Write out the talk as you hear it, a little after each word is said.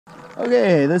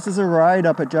Okay, this is a ride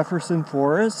up at Jefferson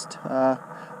Forest,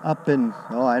 up in,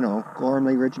 oh, I know,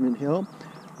 Gormley, Richmond Hill.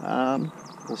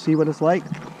 We'll see what it's like.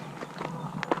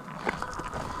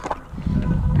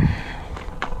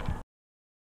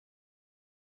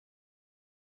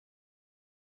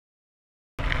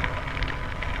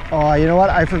 Oh, you know what?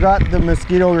 I forgot the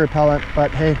mosquito repellent,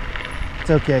 but hey, it's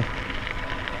okay.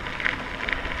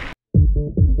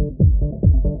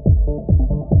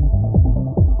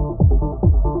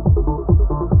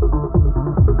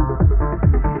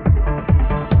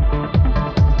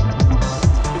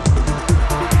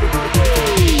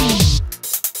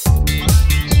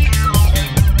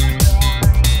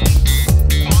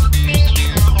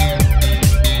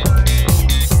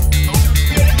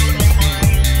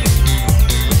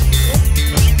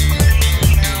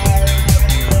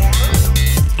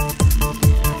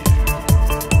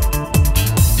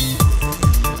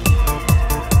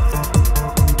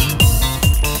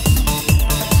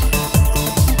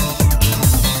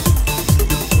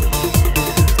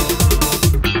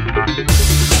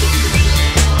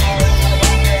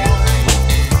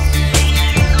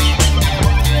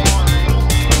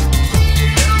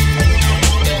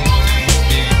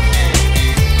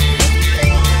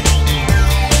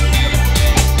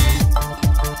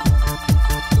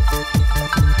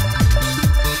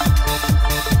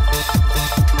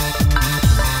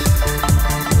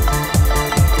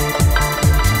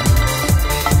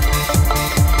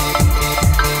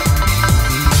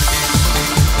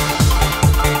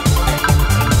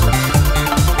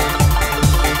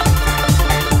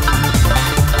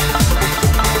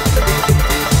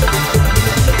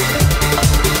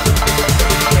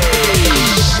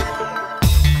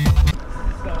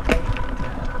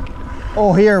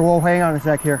 Oh, here, well, hang on a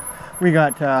sec here. We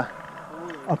got a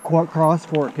cross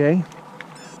fork, eh?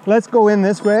 Let's go in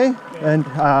this way, and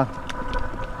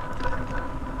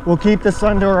we'll keep the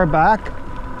sun to our back.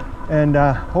 And,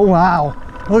 oh wow,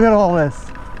 look at all this.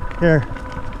 Here.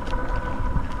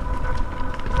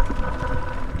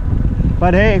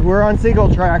 But hey, we're on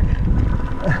single track.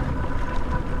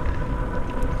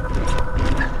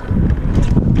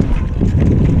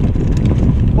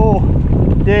 Oh,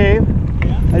 Dave.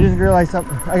 I just realized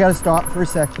something. I gotta stop for a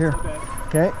sec here.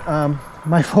 Okay.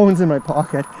 My phone's in my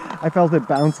pocket. I felt it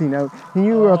bouncing out. Can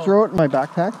you throw it in my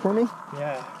backpack for me?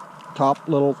 Yeah. Top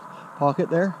little pocket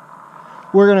there.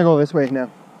 We're gonna go this way now.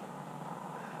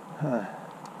 Where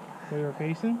we're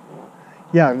facing?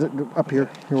 Yeah, up here.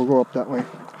 Here, we'll go up that way.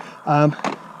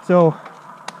 So,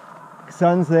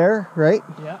 sun's there, right?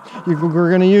 Yeah. We're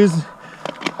gonna use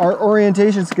our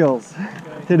orientation skills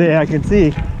today, I can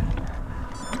see.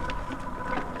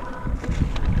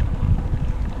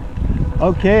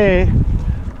 Okay.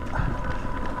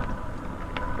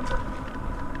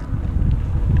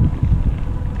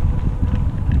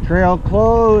 Trail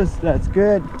closed, that's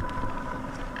good.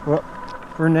 Well,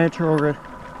 for natural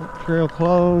trail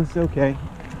closed, okay.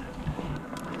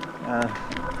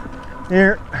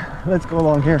 Here, let's go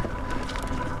along here.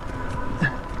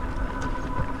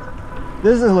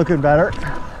 This is looking better.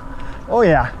 Oh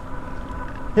yeah,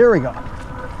 here we go.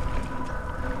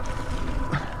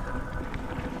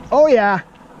 Oh yeah. Oh yeah.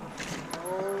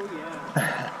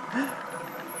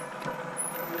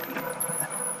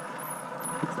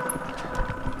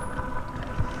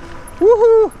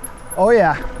 Woohoo! Oh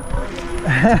yeah.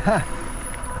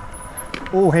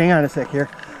 Oh, hang on a sec here.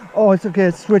 Oh, it's okay,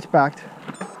 it's switchbacked.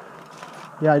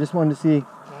 Yeah, I just wanted to see. Nice.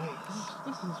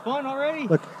 This is fun already.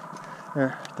 Look,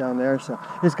 there, down there, so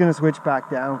it's gonna switch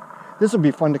back down. This will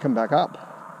be fun to come back up.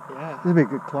 Yeah. This will be a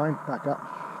good climb back up.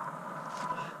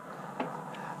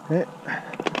 Okay.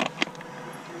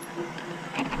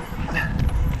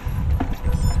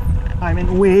 I'm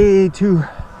in way too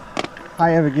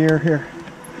high of a gear here.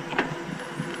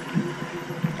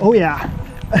 Oh yeah.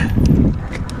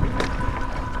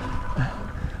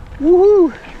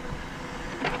 Woohoo!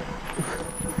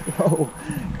 Oh,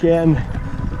 again.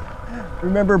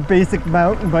 Remember basic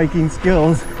mountain biking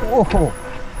skills. Whoa.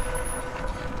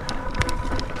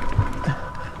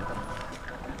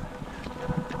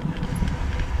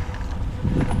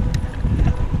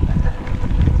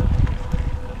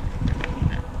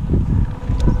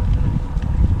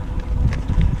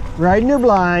 Riding your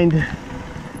blind.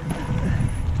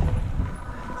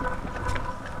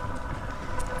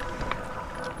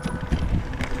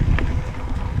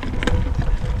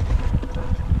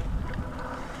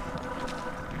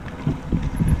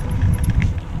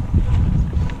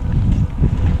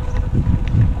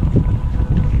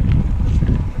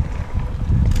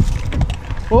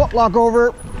 Oh, lock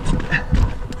over.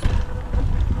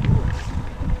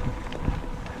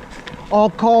 I'll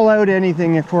call out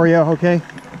anything for you, okay?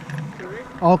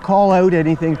 I'll call out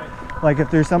anything, like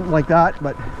if there's something like that,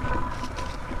 but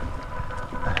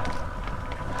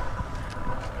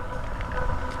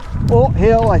oh,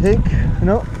 hill, I think.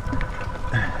 No,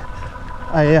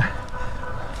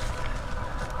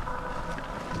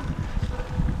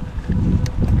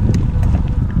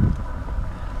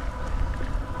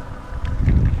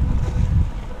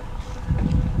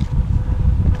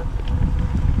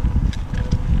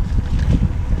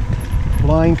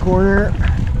 blind corner.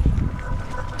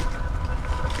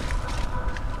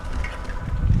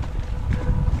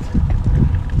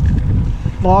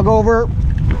 Log over.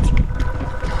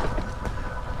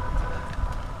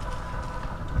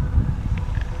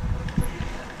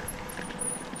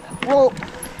 Whoa.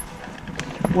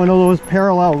 One of those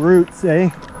parallel routes, eh?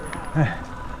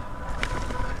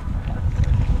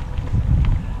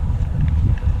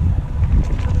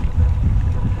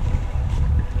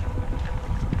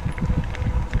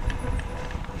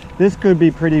 This could be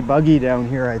pretty buggy down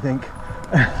here, I think.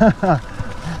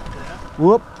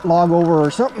 Whoop, log over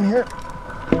or something here.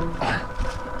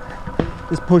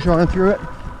 Just push on through it.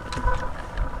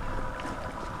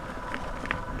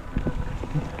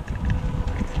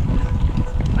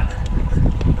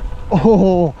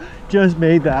 Oh, just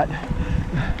made that.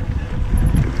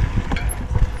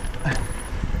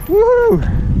 Woo!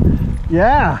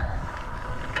 Yeah.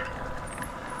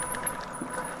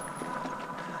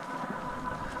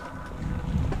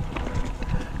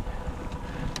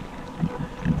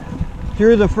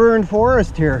 Through the fern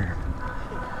forest here.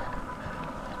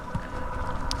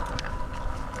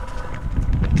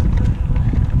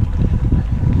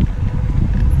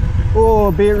 Oh,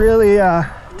 it'll be a really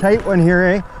tight one here,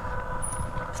 eh?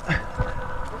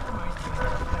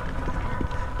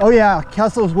 Oh yeah,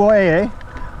 Kessel's Way, eh?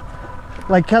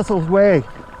 Like Kessel's Way.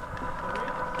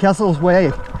 Kessel's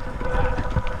Way.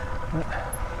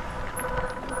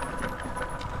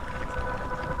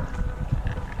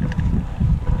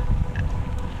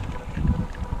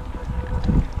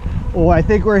 Oh, I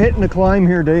think we're hitting the climb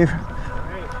here, Dave.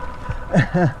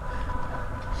 Right.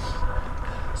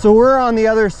 So we're on the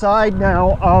other side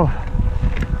now of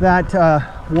that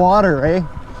water, eh?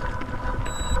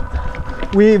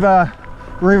 We've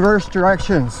reversed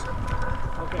directions.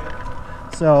 Okay.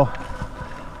 So,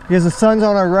 because the sun's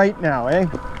on our right now, eh?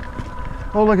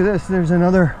 Oh, look at this. There's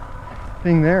another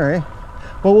thing there, eh?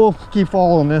 But we'll keep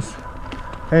following this.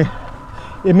 Hey,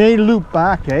 it may loop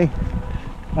back, eh?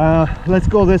 Let's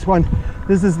go this one.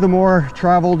 This is the more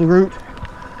traveled route.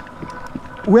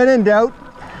 When in doubt,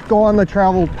 go on the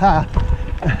traveled path.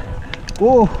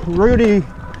 Oh, Rudy.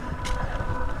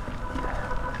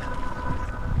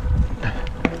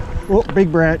 Oh,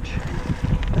 big branch.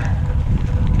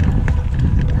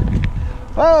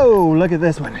 Oh, look at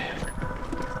this one.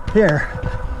 Here.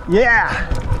 Yeah.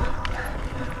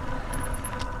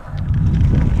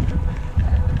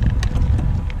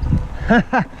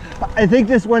 I think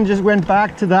this one just went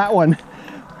back to that one.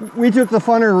 We took the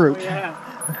funner route. Oh, yeah.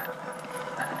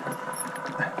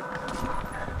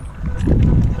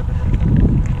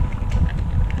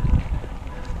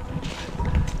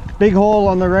 Big hole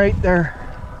on the right there.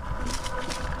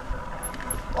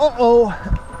 Uh-oh.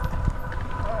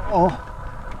 Uh-oh.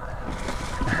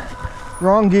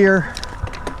 Wrong gear.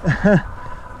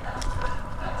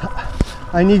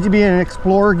 I need to be in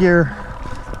Explorer gear.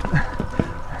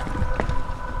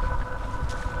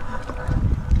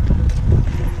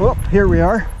 Oh, here we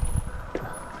are.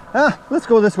 Ah, let's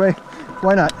go this way.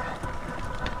 Why not?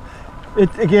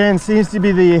 It again seems to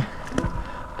be the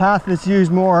path that's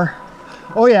used more.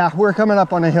 Oh yeah, we're coming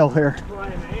up on a hill here.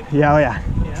 Yeah, oh yeah.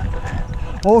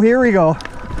 Yeah. Oh, here we go.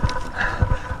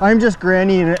 I'm just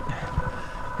grannying it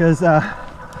because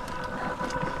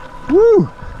woo!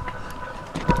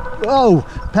 Oh,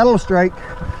 pedal strike.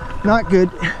 Not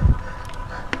good.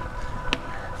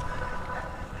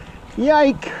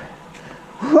 Yike!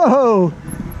 Whoa!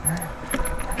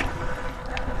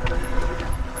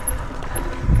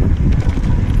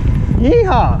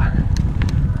 Yeehaw!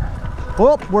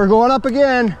 Oh, we're going up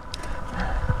again.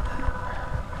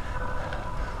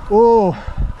 Oh,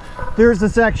 there's the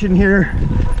section here.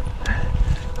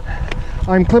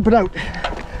 I'm clipping out.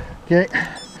 Okay,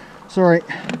 sorry.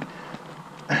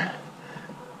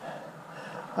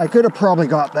 I could have probably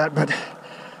got that, but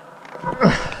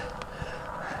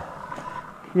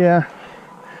yeah.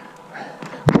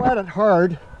 Flat it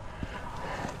hard.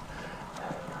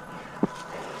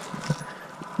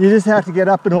 You just have to get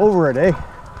up and over it, eh?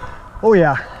 Oh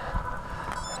yeah.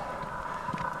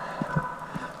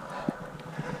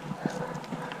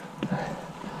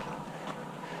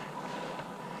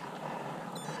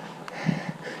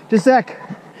 Just a sec.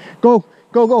 Go,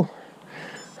 go, go.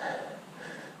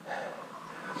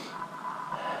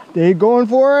 Dave going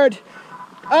for it.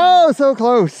 Oh, so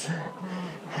close.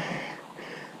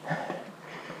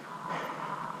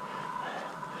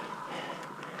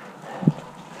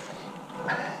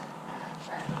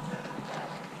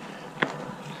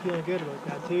 Feeling good about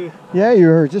that too. Yeah, you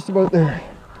were just about there.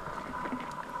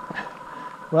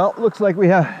 Well, looks like we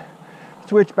have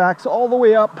switchbacks all the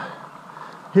way up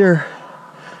here.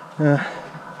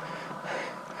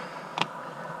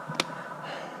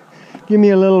 Give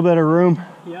me a little bit of room.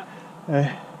 Yeah.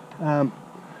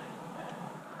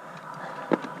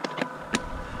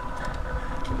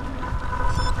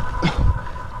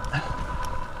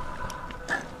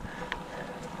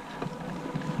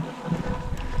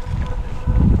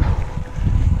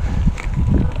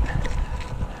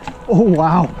 Oh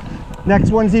wow,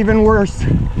 next one's even worse.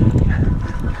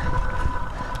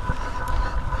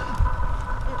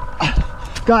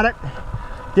 Got it.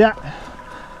 Yeah.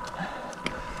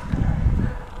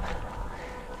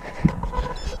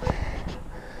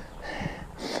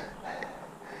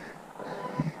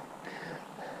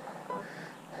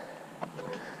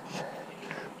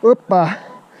 Oop,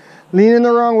 leaning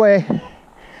the wrong way.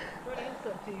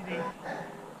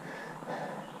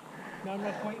 Not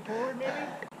enough point forward, maybe?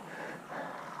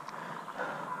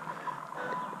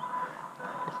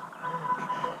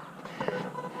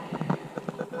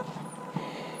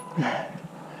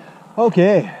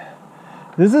 Okay,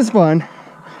 this is fun.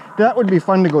 That would be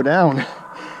fun to go down. Here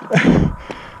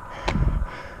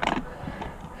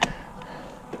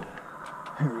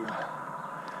we go.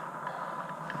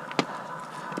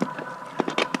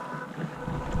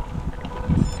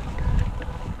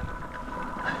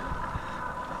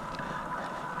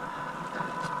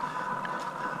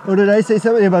 Oh, did I say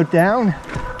something about down?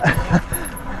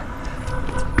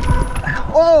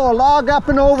 Oh, log up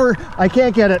and over. I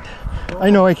can't get it. I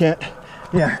know I can't.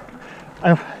 Yeah.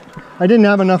 I didn't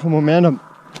have enough momentum.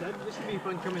 This should be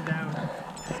fun coming down.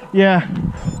 Yeah.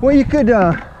 Well, you could,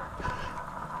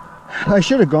 I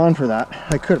should have gone for that.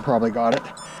 I could have probably got it.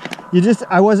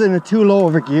 I wasn't in too low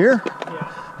of a gear.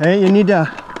 Yeah. Hey, you need to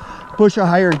push a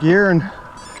higher gear and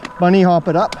bunny hop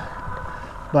it up.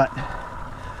 But,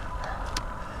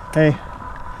 hey.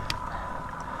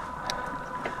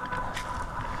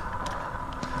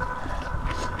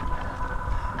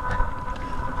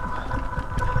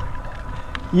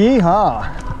 Yeehaw!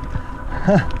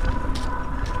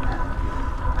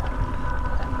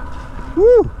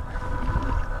 Woo!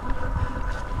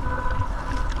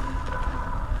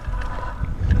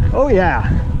 Oh yeah!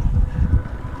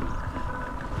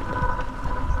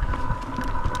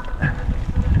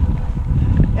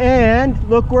 And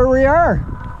look where we are!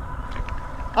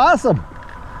 Awesome!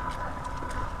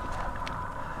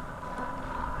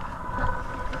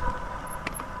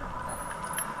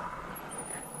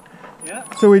 Yeah.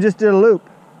 So we just did a loop.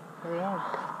 There we are.